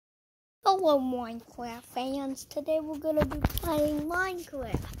Hello Minecraft fans, today we're gonna be playing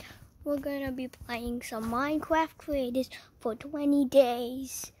Minecraft. We're gonna be playing some Minecraft creatives for 20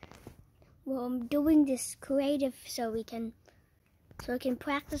 days. Well, I'm doing this creative so we can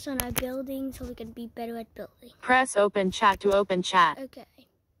practice on our building so we can be better at building. Press open chat to open chat. Okay.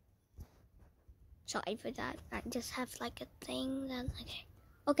 Sorry for that. I just have like a thing that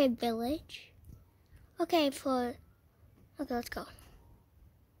okay, village. Okay, let's go.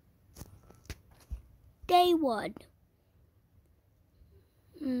 Day 1.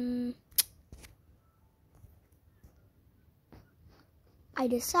 I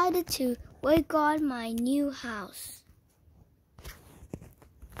decided to work on my new house.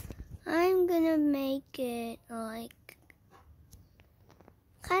 I'm gonna make it like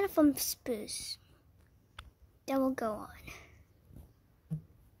kind of from spruce. That will go on.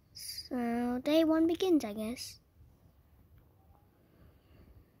 So day 1 begins, I guess.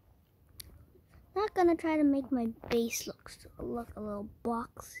 Not gonna try to make my base look a little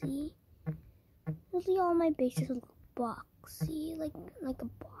boxy. Usually all my bases look boxy, like a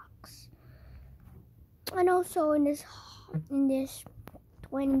box. And also in this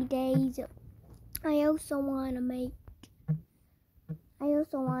 20 days, I also want to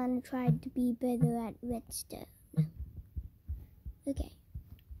try to be better at redstone. Okay.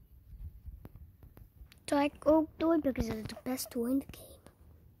 So I go do it because it's the best tool in the game.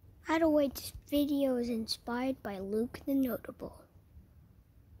 By the way, this video is inspired by Luke the Notable.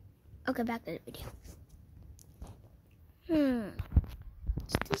 Okay, back to the video.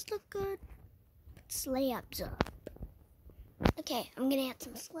 Does this look good? Put slabs up. Okay, I'm gonna add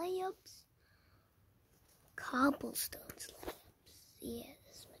some slabs. Cobblestone slabs. Yeah,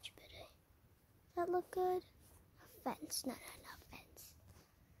 this is much better. Does that look good? A fence, not fence.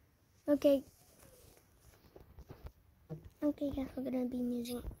 Okay. Okay, guys, we're gonna be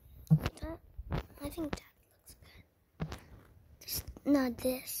using that. I think that looks good.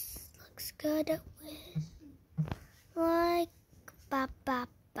 This looks good with like bop bop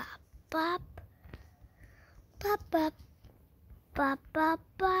bop bop bop bop bop bop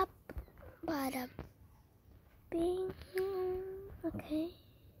bop bada bing. Okay.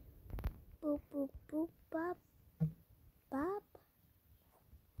 Boop boop boop bop bop.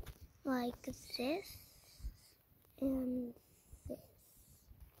 Like this and this.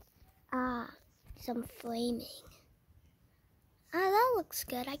 Some flaming. That looks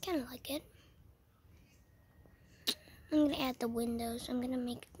good. I kind of like it. I'm gonna add the windows. I'm gonna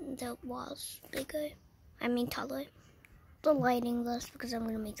make the walls bigger. I mean taller. The lighting less because I'm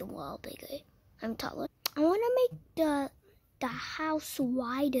gonna make the wall bigger. I'm taller. I wanna make the house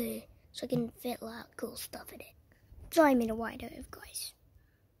wider so I can fit a lot of cool stuff in it. So I made it wider, of course.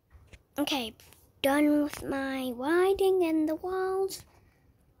 Okay, done with my widening and the walls.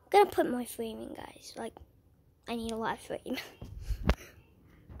 I'm gonna put more framing, guys. Like, I need a lot of frame.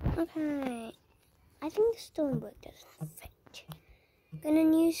 Okay. I think the stone block doesn't fit. I'm gonna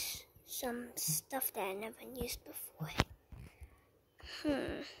use some stuff that I never used before.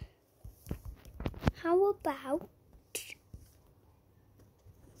 How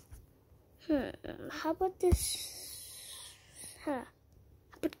about this? How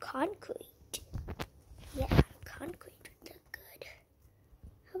about concrete? Yeah, concrete would look good.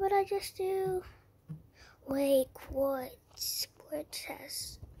 How about I just do, quartz. Quartz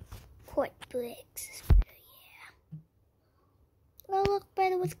has quartz bricks. Yeah. I'll look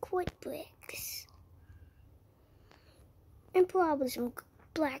better with quartz bricks. And probably some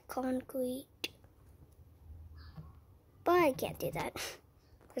black concrete. But I can't do that.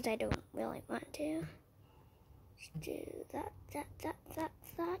 Because I don't really want to. Just do that.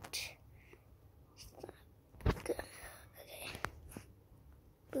 Good. Okay.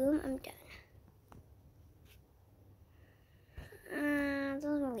 Boom, I'm done.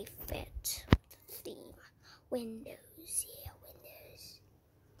 Doesn't really fit the theme. Windows, yeah, windows.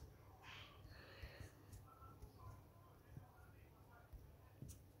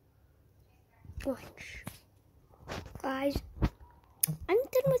 Orange. Guys, I'm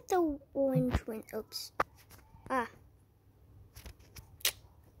done with the orange one. Oops. I'm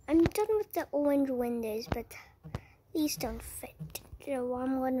done with the orange windows, but these don't fit. So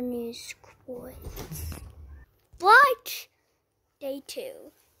I'm gonna use quartz. What? Day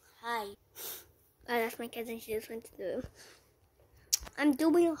 2. Hi. That's my cousin. She just went to the room. I'm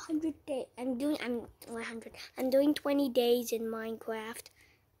doing 100 days. I'm doing 20 days in Minecraft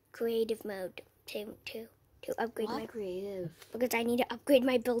creative mode to upgrade my creative. Because I need to upgrade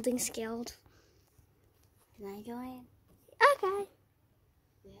my building skills. Can I join? Okay.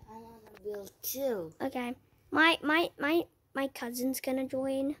 Yeah, I want to build too. Okay. My cousin's gonna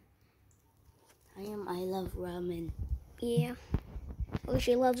join. I love ramen. Yeah. Oh,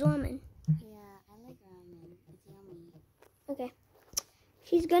 she loves ramen. Yeah, I like ramen. It's yummy. Okay.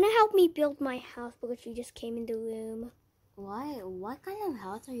 She's gonna help me build my house because she just came in the room. Why? What kind of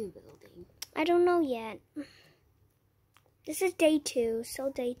house are you building? I don't know yet. This is day 2,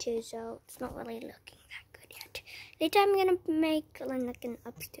 so it's not really looking that good yet. Later I'm gonna make like an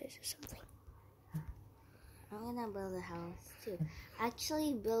upstairs or something. I'm gonna build a house too.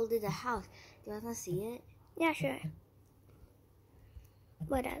 Actually, builded a house. Do you wanna see it? Yeah, sure.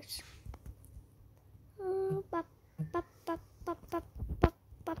 What else? Bop, bop, bop, bop, bop, bop,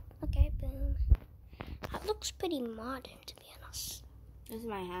 bop. Okay, boom. That looks pretty modern, to be honest. This is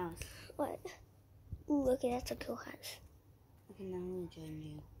my house. What? Ooh, okay, that's a cool house. Okay, now I'm gonna join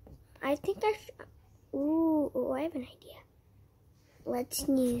you. I think I should... Ooh, I have an idea. Let's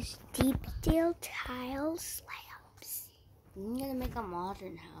use deep steel tile slabs. I'm gonna make a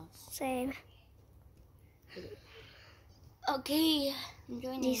modern house. Same. Okay, I'm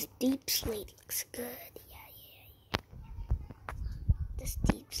joining. This deep slate looks good. Yeah. This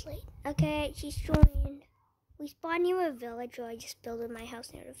deep slate. Okay, she's joined. We spawned near a village, or I just built my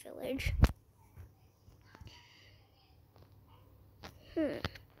house near the village.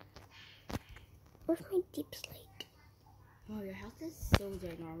 Where's my deep slate? Oh, your house is so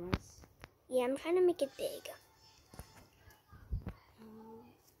ginormous. Yeah, I'm trying to make it big.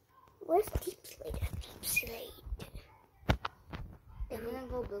 Where's deep slate? Deep slate. I'm gonna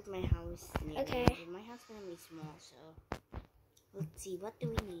go build my house. Okay. My house is gonna be small, so let's see. What do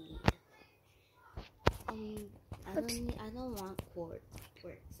we need? I don't want quartz, so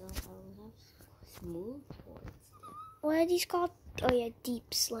I'll have smooth quartz. What are these called? Oh yeah,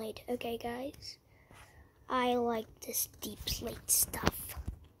 deep slate. Okay, guys. I like this deep slate stuff.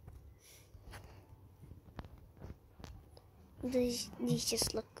 These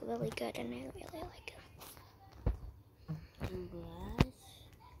just look really good, and I really like them. And glass.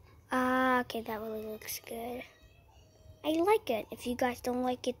 Ah, okay, that really looks good. I like it. If you guys don't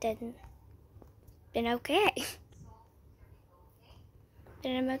like it, then okay.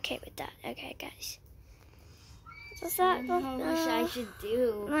 Then I'm okay with that. Okay, guys. What's that? I don't know what I should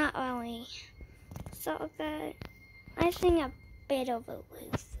do. Not really. So good. I think a bit of a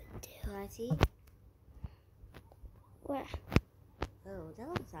roof would do. Can I see? What? Oh, that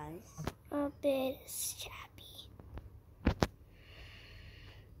looks nice. A bit shabby.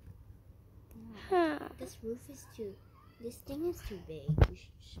 Huh. This roof is too. This thing is too big. We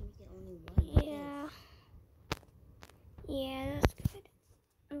should just make it only one. Yeah. Yeah, that's good.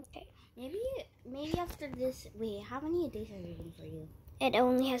 Okay. Maybe after this. Wait, how many days have it been for you? It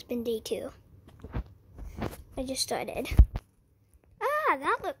only has been day 2. I just started. Ah,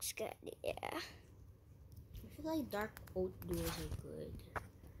 that looks good. Yeah. I feel like dark oak doors are good.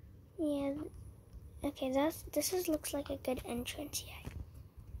 Yeah. Okay, this looks like a good entrance. Yeah.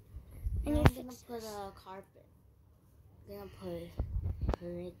 And I'm gonna put a carpet. I'm gonna put a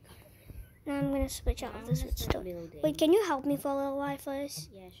red carpet. Now I'm gonna switch out this wood stone. Wait, can you help me for a little while first?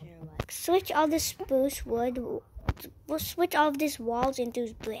 Yeah, sure. What? Switch all this spruce wood. We'll switch all of these walls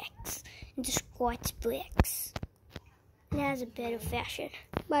into bricks, into quartz bricks. That has a better fashion.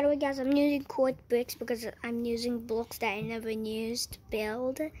 By the way, guys, I'm using quartz bricks because I'm using blocks that I never used to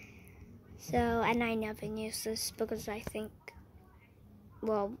build. So, and I never use this because I think,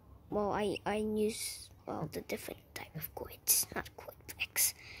 I use the different type of quartz, not quartz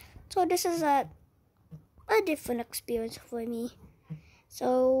bricks. So this is a different experience for me.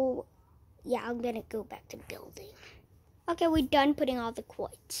 So yeah, I'm gonna go back to building. Okay, we're done putting all the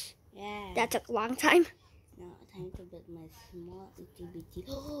quartz. Yeah. That took a long time. Now time to build my small itty-bitty.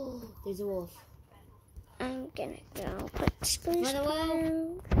 Oh, there's a wolf. I'm gonna go put spruce Run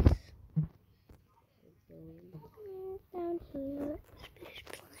away. planks down here. Spruce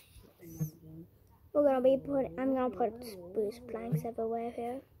planks. I'm gonna put spruce planks everywhere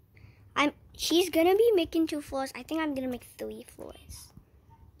here. She's gonna be making 2 floors. I think I'm gonna make 3 floors.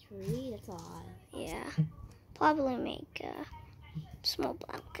 3? That's a lot. Yeah. Probably make a small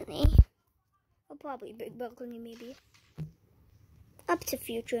balcony. Or probably a big balcony, maybe. Up to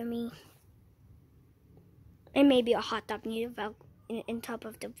future me. And maybe a hot tub near the in top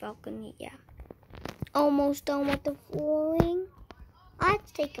of the balcony, yeah. Almost done with the flooring.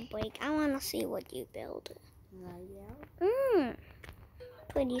 Let's take a break. I want to see what you build. Yeah.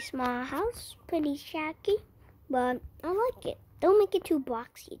 Pretty small house, pretty shacky, but I like it. Don't make it too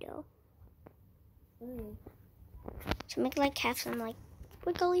boxy though. So make like have some like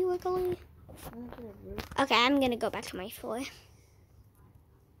wiggly. Okay, I'm gonna go back to my floor.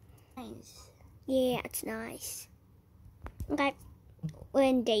 Nice. Yeah, it's nice. Okay, we're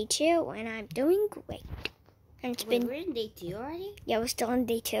in day 2 and I'm doing great. And it's Wait, we're in day 2 already? Yeah, we're still in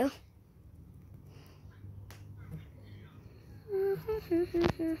day 2. It's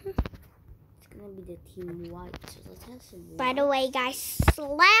gonna be the Team White, so let's have some. By the way, guys,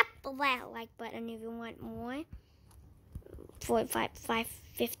 slap that like button if you want more for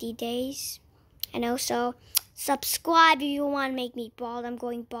 550 days. And also, subscribe if you want to make me bald. I'm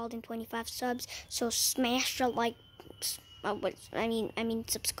going bald in 25 subs, so smash the like. I mean,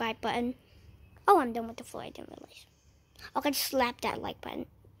 subscribe button. Oh, I'm done with the floor. I didn't realize. Okay, just slap that like button.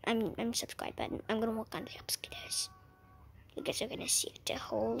 I'm subscribe button. I'm gonna work on the upstairs. You guys are gonna see the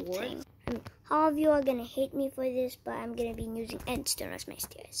whole thing. All of you are gonna hate me for this, but I'm gonna be using endstone as my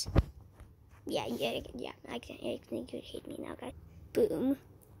stairs. Yeah. I think you'd hate me now, guys. Boom.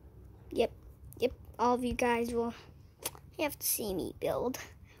 Yep. All of you guys will have to see me build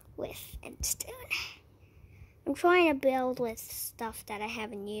with endstone. I'm trying to build with stuff that I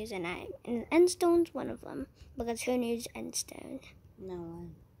haven't used, and endstone's one of them, because who needs endstone? No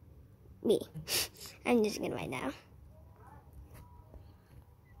one. Me. I'm using it right now.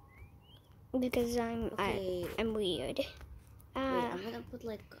 Because I'm weird. Wait, I'm gonna put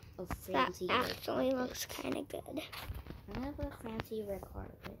like a fancy. That actually looks kind of good. I'm gonna put a fancy red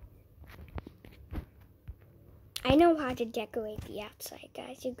carpet. I know how to decorate the outside,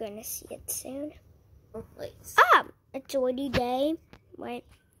 guys. You're gonna see it soon. Oh, wait. It's already day. Wait.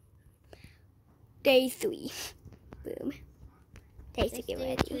 Day 3. Boom. Day 3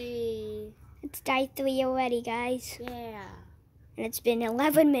 already. It's day 3 already, guys. Yeah. And it's been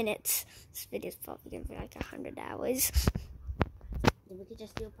 11 minutes. This video's probably gonna be like 100 hours. Then we could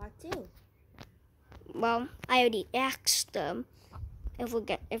just do a part 2. Well, I already asked them if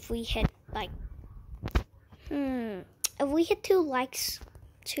we hit like if we hit 2 likes,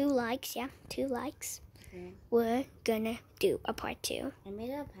 Okay. we're gonna do a part 2. I made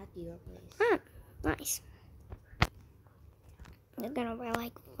a path to your place. Nice. They're gonna wear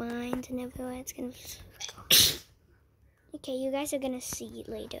like vines and everywhere. It's gonna be so cool. Okay, you guys are gonna see it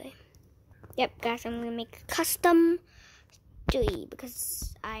later. Yep, guys, I'm gonna make a custom tree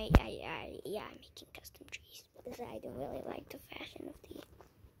because I'm making custom trees because I don't really like the fashion of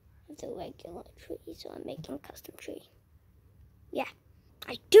the regular tree, so I'm making custom tree. Yeah,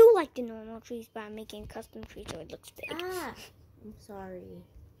 I do like the normal trees, but I'm making a custom tree so it looks big. I'm sorry.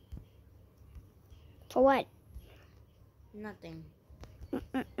 For what? Nothing.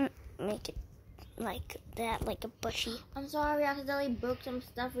 Make it like that, like a bushy. I'm sorry, I accidentally broke some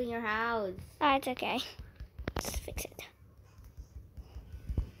stuff in your house. Oh, it's okay. Just fix it.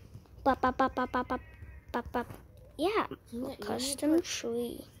 Bop. Yeah, custom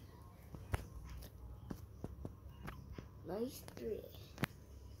tree. Nice tree.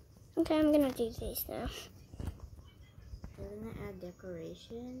 Okay, I'm gonna do this now. We're gonna add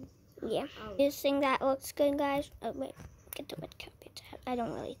decoration. Yeah. Oh. You think that looks good, guys? Oh, wait. Get the red carpet. I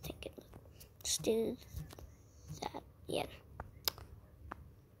don't really think it looks. Just do that. Yeah.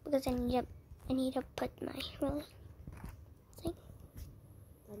 Because I need to put my really thing.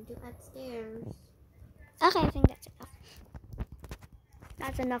 Time to add stairs. Okay, I think that's enough.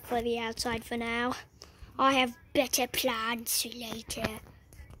 That's enough for the outside for now. I have better plans later.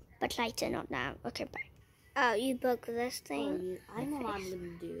 But later, not now. Okay, bye. Oh, you broke this thing? I know what I'm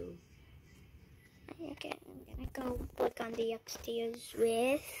gonna do. Okay, I'm gonna go work on the upstairs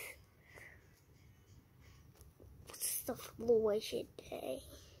with... What's the floor today?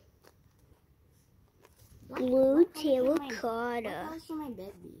 Blue terracotta. What color should my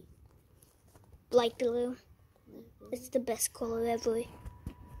bed be? Light blue. It's the best color ever. Yeah,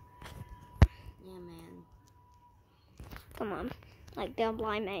 man. Come on. Like the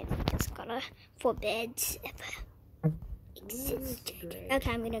blind man this color for beds ever existed.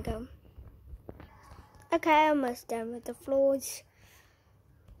 Okay, I'm gonna go. Okay, almost done with the floors.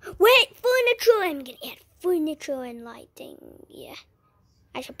 Wait, furniture! I'm gonna add furniture and lighting. Yeah.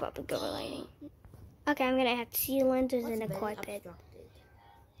 I should probably go with lighting. Okay, I'm gonna add ceilings and a carpet.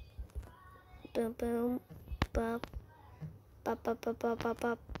 Boom, boom, bop, bop, bop, bop, bop, bop,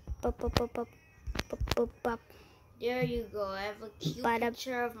 bop, bop, bop, bop, bop, bop, bop. There you go. I have a cute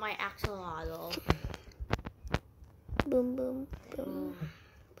picture of my axolotl. Boom, boom, boom.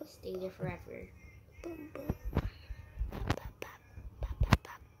 Stay there forever. Boom, boom.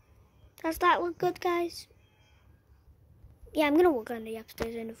 Does that look good, guys? Yeah, I'm gonna work on the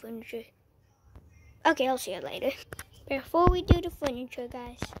upstairs and the furniture. Okay, I'll see you later. Before we do the furniture,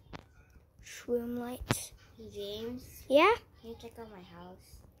 guys, shroom lights. Hey, James. Yeah? Can you check out my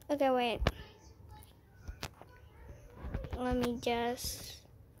house? Okay, wait. Let me just...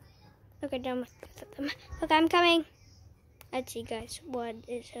 Okay, done with both of them. Okay, I'm coming. Let's see, guys. What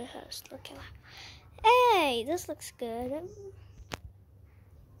is her house looking like? Hey, this looks good.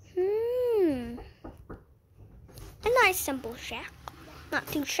 A nice simple shack. Not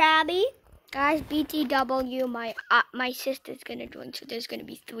too shabby. Guys, BTW, my sister's gonna join, so there's gonna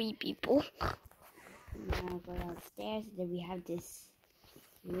be 3 people. I'm gonna go downstairs, and then we have this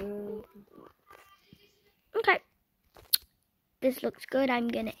room. Okay. This looks good. I'm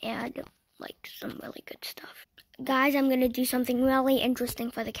gonna add like some really good stuff. Guys, I'm gonna do something really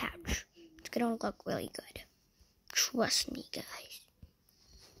interesting for the couch. It's gonna look really good. Trust me, guys.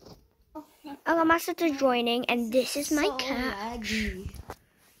 Okay, my sister's joining, and this is my couch.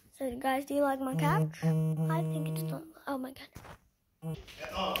 So, guys, do you like my couch? I think it's done. Oh my god.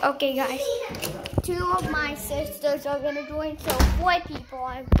 Okay, guys. 2 of my sisters are gonna join, so 4 people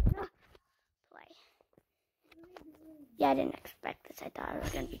are gonna play. Yeah, I didn't expect this. I thought it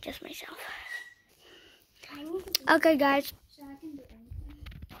was gonna be just myself. Okay, guys.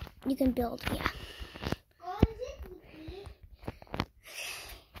 You can build, yeah.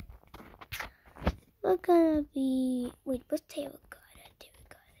 We're gonna be. Wait, what's Taylor got it?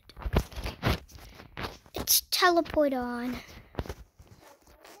 Okay. It's teleport on.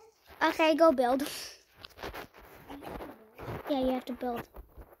 Okay, go build. Yeah, you have to build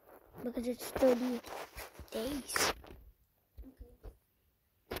because it's 30 days.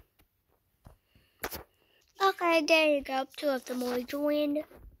 Okay, there you go. 2 of them all joined.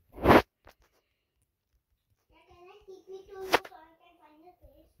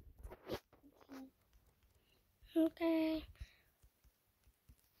 Okay.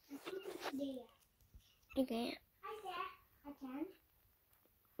 You can't. I can.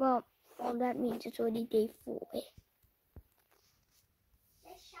 Well, that means it's already day 4.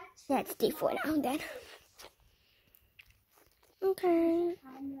 Yeah, it's day 4 now then. Okay.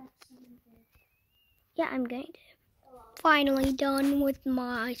 Yeah, I'm going to. Finally done with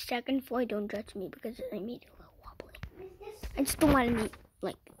my second floor. Don't judge me because I made it a little wobbly. I just don't want to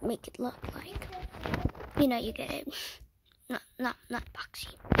make it look like, you know, you get it. Not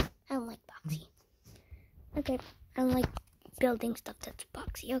boxy. I don't like boxy. Okay, I don't like building stuff that's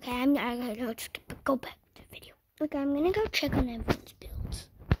boxy. Okay, I'm gonna go back to the video. Okay, I'm gonna go check on everyone's builds.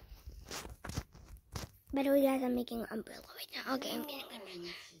 By the way, guys, I'm making an umbrella right now. Okay, I'm getting good.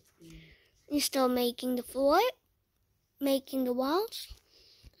 You're still making the floor, making the walls,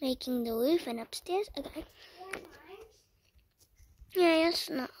 making the roof, and upstairs. Okay. Yeah, it's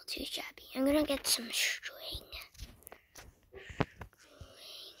not too shabby. I'm gonna get some string.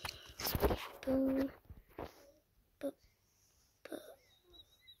 Boom. Boop. Boop.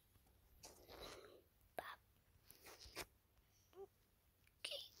 Bop.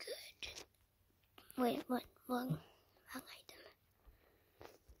 Okay, good. Wait, what? Wrong item.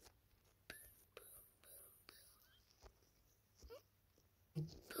 Boom.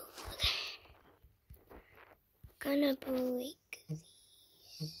 Okay. Gonna break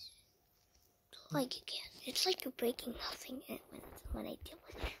these. Like you can't. It's like you're breaking nothing when I deal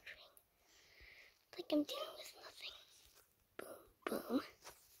with string. It's like I'm dealing with nothing. Boom, boom.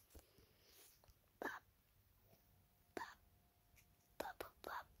 Bop. Bop. Bop, bop,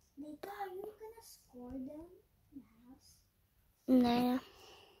 bop. Nika, are you gonna score them in the house? Nah.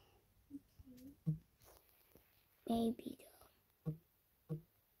 Maybe though.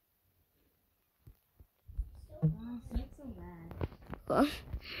 Oh, it's so bad. Well,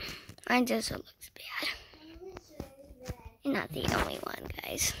 mine just looks bad. You're not the only one,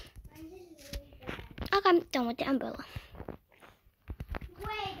 guys. Okay, I'm done with the umbrella.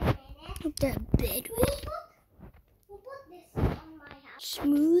 Wait a minute. The bedroom. Who put this on my house?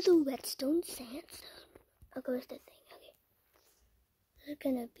 Smooth redstone sandstone. Okay, what's the thing? Okay. This is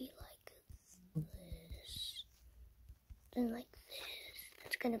gonna be like this. Then like this.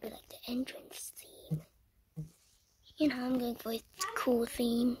 It's gonna be like the entrance theme. You know, I'm going for cool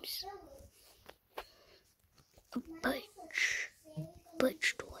themes. A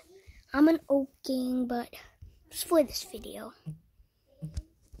birch door. I'm an oak king, but just for this video.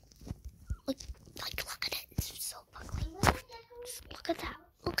 Look at it. It's so ugly. Just look at that.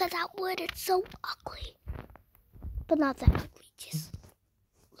 Look at that wood. It's so ugly. But not that ugly. Just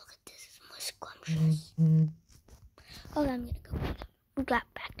look at this. It's more scrumptious. Okay, I'm gonna go back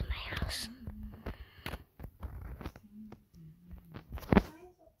to my house.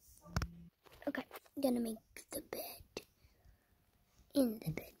 Okay, I'm gonna make the bed in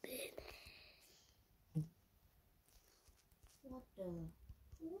the bed. What the?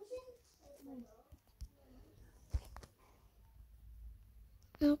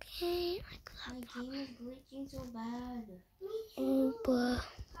 Okay, like My game is glitching so bad. that.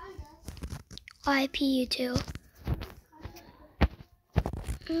 RIP you too.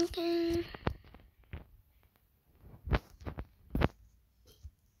 Okay.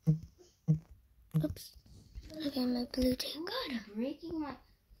 Oops. Okay, my blue tape got it. Breaking my.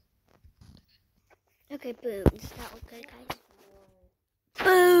 Okay, boom. Does that look good, guys?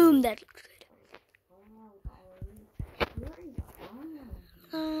 Boom! That looks good.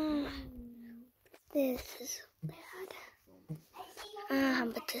 This is so bad.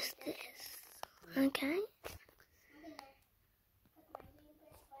 But just this. Okay.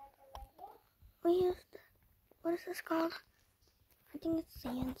 We used. What is this called? I think it's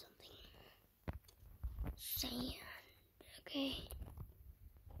sand something. Sand. Okay.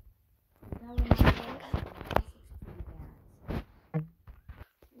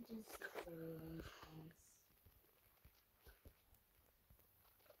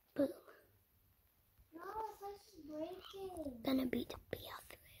 Boom. No, it's breaking. Gonna be the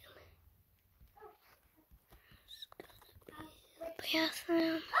bathroom.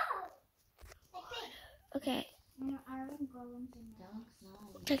 Bathroom. Okay. Iron golems in there.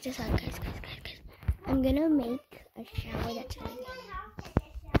 Check this out, guys. I'm gonna make a shower that's really good.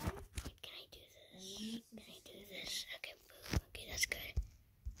 Can I do this? Okay, boom. Okay, that's good.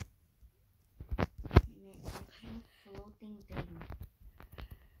 Floating thing.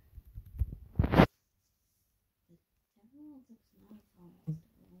 Everyone looks nice on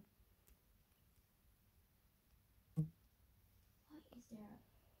Instagram. What is there?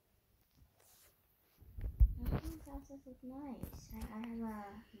 Everyone's houses look nice. I have a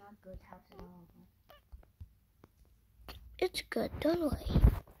not good house at all. It's good, don't worry. It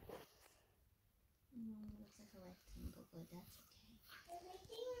looks like a rectangle, but that's okay.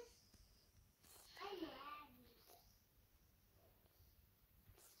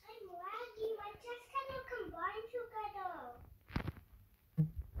 I'm laggy. My chest cannot combine together.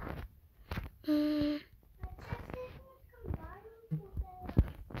 Mm, My chest cannot combine together.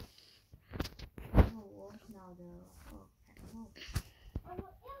 No wolf now though. Oh,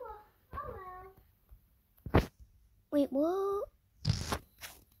 Oh, wait, what?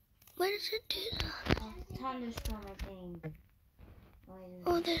 What does it do? thunderstorm, I think.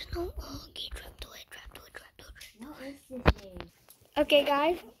 Oh, there's no. Oh, okay, trap door. What is this thing? Okay,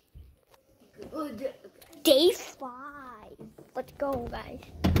 guys. Day 5. Let's go, guys.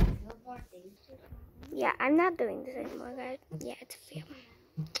 No more things. Yeah, I'm not doing this anymore, guys. Yeah, it's a fail.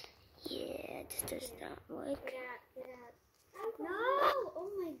 Yeah, this does not work. No! Oh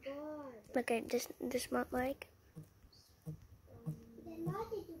my god. Okay, this won't work. Then why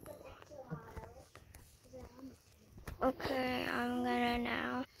did you put extra water? Okay, I'm gonna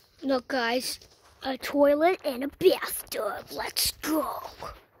now. Look, guys, a toilet and a bathtub. Let's go.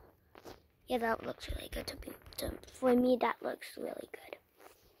 Yeah, that looks really good for me. That looks really good.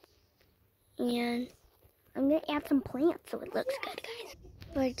 And I'm gonna add some plants so it looks good, guys.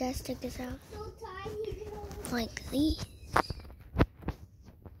 Wait, guys, check this out. So tiny. Like these.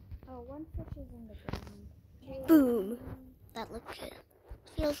 Oh, one fish is in the ground. Boom. That looks good.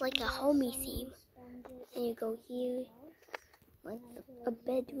 Feels like a homey theme. And you go here, like a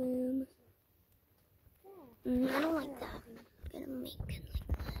bedroom. I don't like that. I'm gonna make it like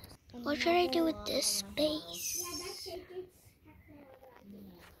this. What should I do with this space?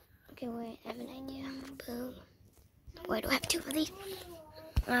 Okay, wait, I have an idea. Boom. Why do I have 2 of these?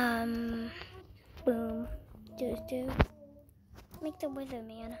 Boom. Just do. Make the wither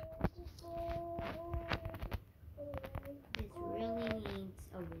man. This really needs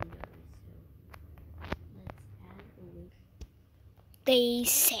a window, so let's add a window. Day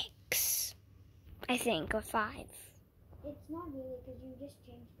 6, I think, or 5. It's not really because you just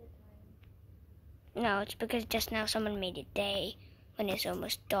changed the time. No, it's because just now someone made it day when it's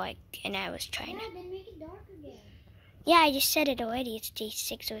almost dark, and I was trying to. Yeah, then make it dark again. Yeah, I just said it already. It's day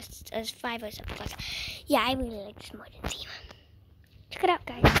 6 or it's 5 or something like that. Yeah, I really like this modern theme. Check it out,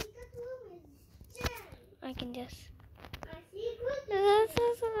 guys. I can just. That's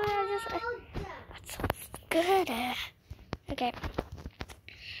so good. Okay.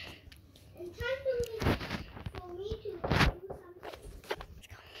 And time for me to do something.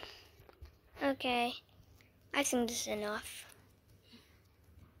 Okay. I think this is enough.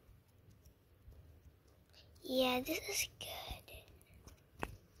 Yeah, this is good.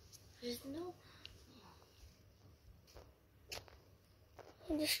 There's no.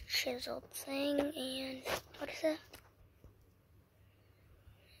 This chiseled thing and what is it?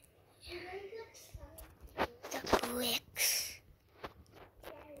 The bricks.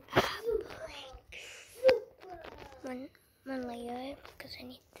 One layer because I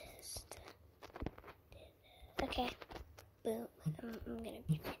need this. Okay. Boom. I'm gonna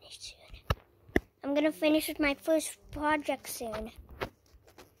be finished soon. I'm gonna finish with my first project soon.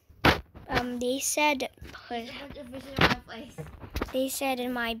 They said There's a bunch of fish in my place. they said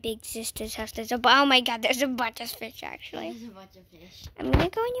in my big sister's house there's oh my god, there's a bunch of fish actually. There's a bunch of fish. I'm gonna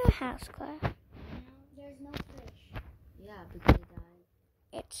go in your house, Claire. There's no fish. Yeah, because they died.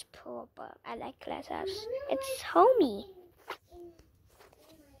 It's proper. I like Claire's house. It's homey.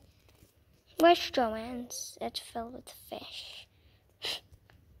 Where's Joanne's? It's filled with fish.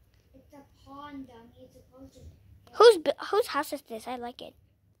 It's a pond, dummy. It's supposed to. Whose house is this? I like it.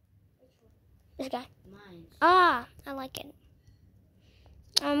 This guy. Mine. Ah, I like it.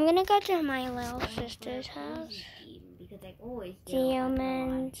 I'm gonna go to my little sister's house. Because I always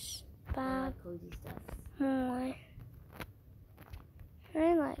Diamonds, Bob, cozy stuff. more.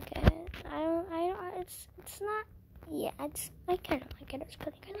 I like it. It's not. Yeah, I kind of like it. It's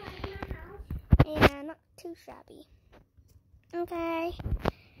pretty good. Yeah, not too shabby. Okay.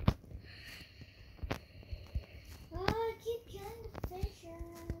 Oh, I keep killing the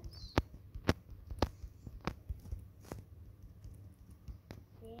fishes.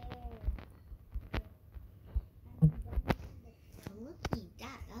 Look at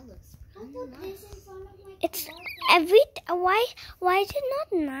that. That looks I'll pretty put nice. this in front of my It's car. why is it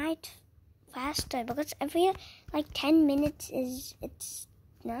not night faster? Because every like 10 minutes it's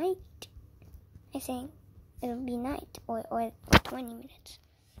night. I think it'll be night or 20 minutes.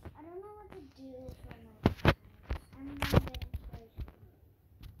 I don't know what to do for my. I'm gonna get inspiration.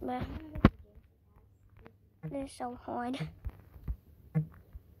 But I'm gonna go to the game. they're so hard.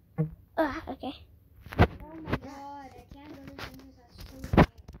 Ah, okay. Oh my god, I can't go to the game because that's so hard.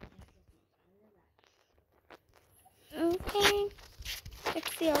 Okay. It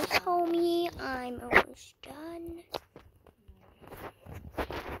feels homey. I'm almost done.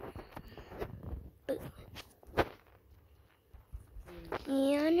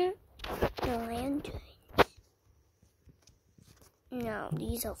 And the lanterns. No,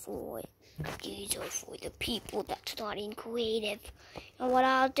 these are for the people that's not in creative. And what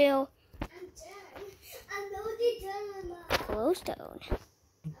I'll do, I'm done. I'm already done, Mama. glowstone.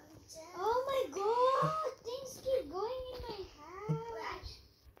 I'm done. Oh my god, things keep going in my house.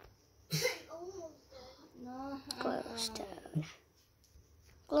 I'm almost done. No. Glowstone.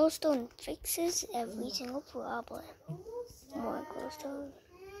 Glowstone fixes every single problem. More glowstone.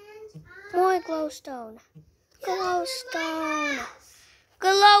 More glowstone. Glowstone.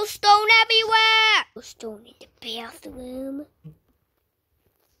 Glowstone everywhere. Glowstone in the bathroom.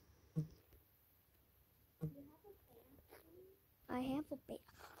 I have a bath.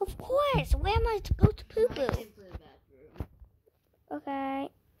 Of course. Where am I supposed to poo poo? Okay.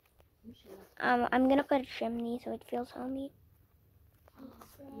 I'm gonna put a chimney so it feels homey.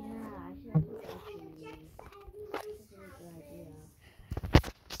 Yeah, I should have put that in there. That's a good idea.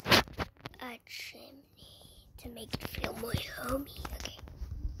 A chimney to make it feel more homey. Okay.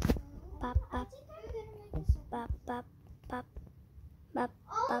 Bop bop bop bop bop bop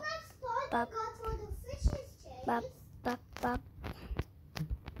Oh, bop that's bop fun. Got all the fishes, Chase. bop bop bop.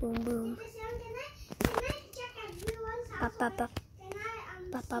 Boom boom. Can I check everyone's house? Bop bop bop Can I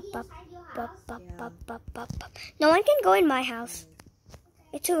bop see bop bop inside your bop house? bop bop bop bop bop. No one can go in my house.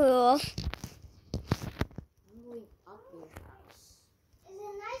 It's a rule. I'm going up your house. Is it a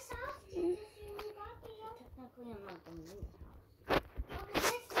nice house? Did you move up here? Technically, I'm not going in your house. Okay, let's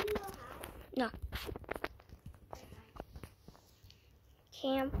see your house. No.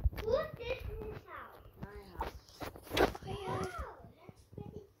 Camp. Who did this house? My house. Wow, that's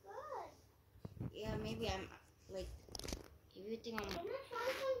pretty good. Yeah, maybe I'm like. If you think Can I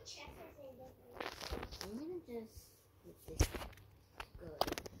find some checkers in the I'm gonna just put this good.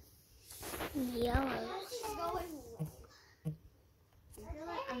 Yellow. This is going away. I feel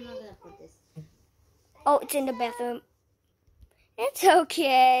like I'm not gonna put this. Oh, it's in the bathroom. It's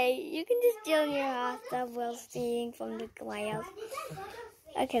okay. You can just steal your hot stuff while seeing from the glass.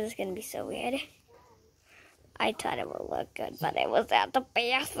 Okay, this is gonna be so weird. I thought it would look good, but it was at the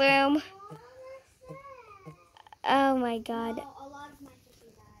bathroom. Oh my god. A lot of my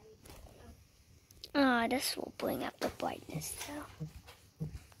fishes died. Ah, this will bring up the brightness too.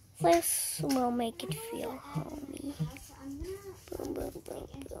 This will make it feel homey. So I'm gonna Boom, boom, boom,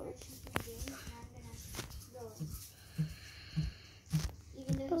 take boom. inspiration from games and I'm gonna go.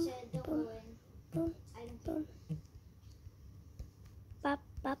 Even though you said don't go in. Boom, I don't boom. think Bop,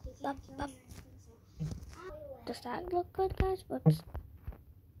 bop, you bop, can't kill bop. me or anything, so. Does that look good, guys? Whoops.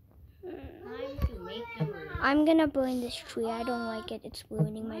 Time to make the room. I'm gonna burn this tree. I don't like it. It's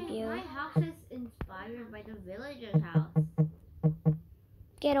ruining my My view. house is inspired by the villager's house.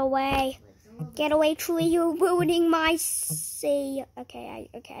 Get away. Like some of Get away, tree. You're ruining my sea. Okay,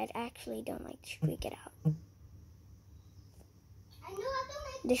 I actually don't like this tree. Get out. I know how to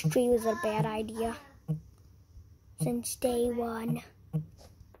make This tree was a bad idea since day one.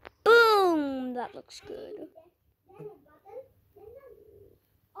 Boom! That looks good.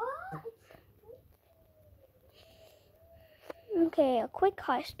 Okay, a quick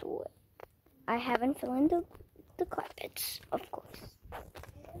heist to it. I haven't filled in the carpets, of course.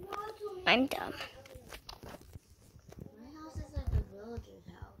 I'm dumb. My house is like a villager's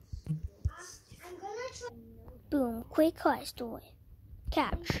house. Boom, quick heist to it.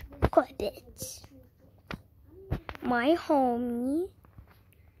 Couch, carpets. My homie,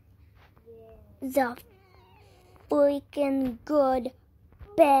 the freaking good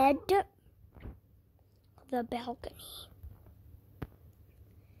bed, the balcony.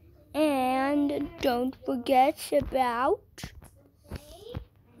 And don't forget about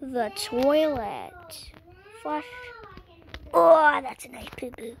the toilet. Flush. Oh, that's a nice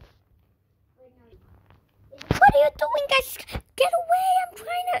poo-poo. What are you doing, guys? Get away! I'm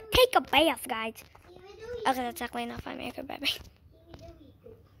trying to take a bath, guys. Okay, that's actually enough. I make a baby.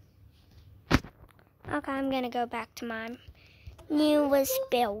 Okay, I'm gonna go back to my newest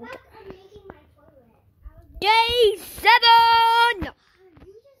build. Day 7!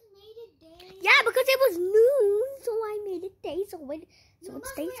 Yeah, because it was noon, so I made it day, so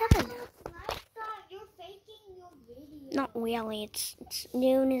it's day 7 now. Not really, it's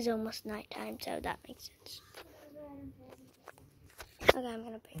noon is almost nighttime, so that makes sense. Okay, I'm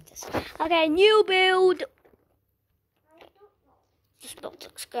gonna break this. Okay, new build! This build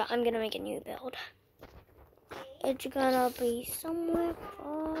looks good. I'm gonna make a new build. It's gonna be somewhere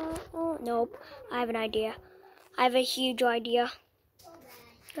far. Oh, nope. I have an idea. I have a huge idea.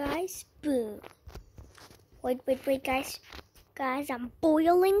 Guys, boom. Wait, guys. Guys, I'm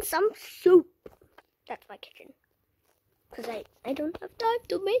boiling some soup. That's my kitchen. Because I don't have time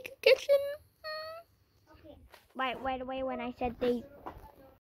to make a kitchen. Right away when I said day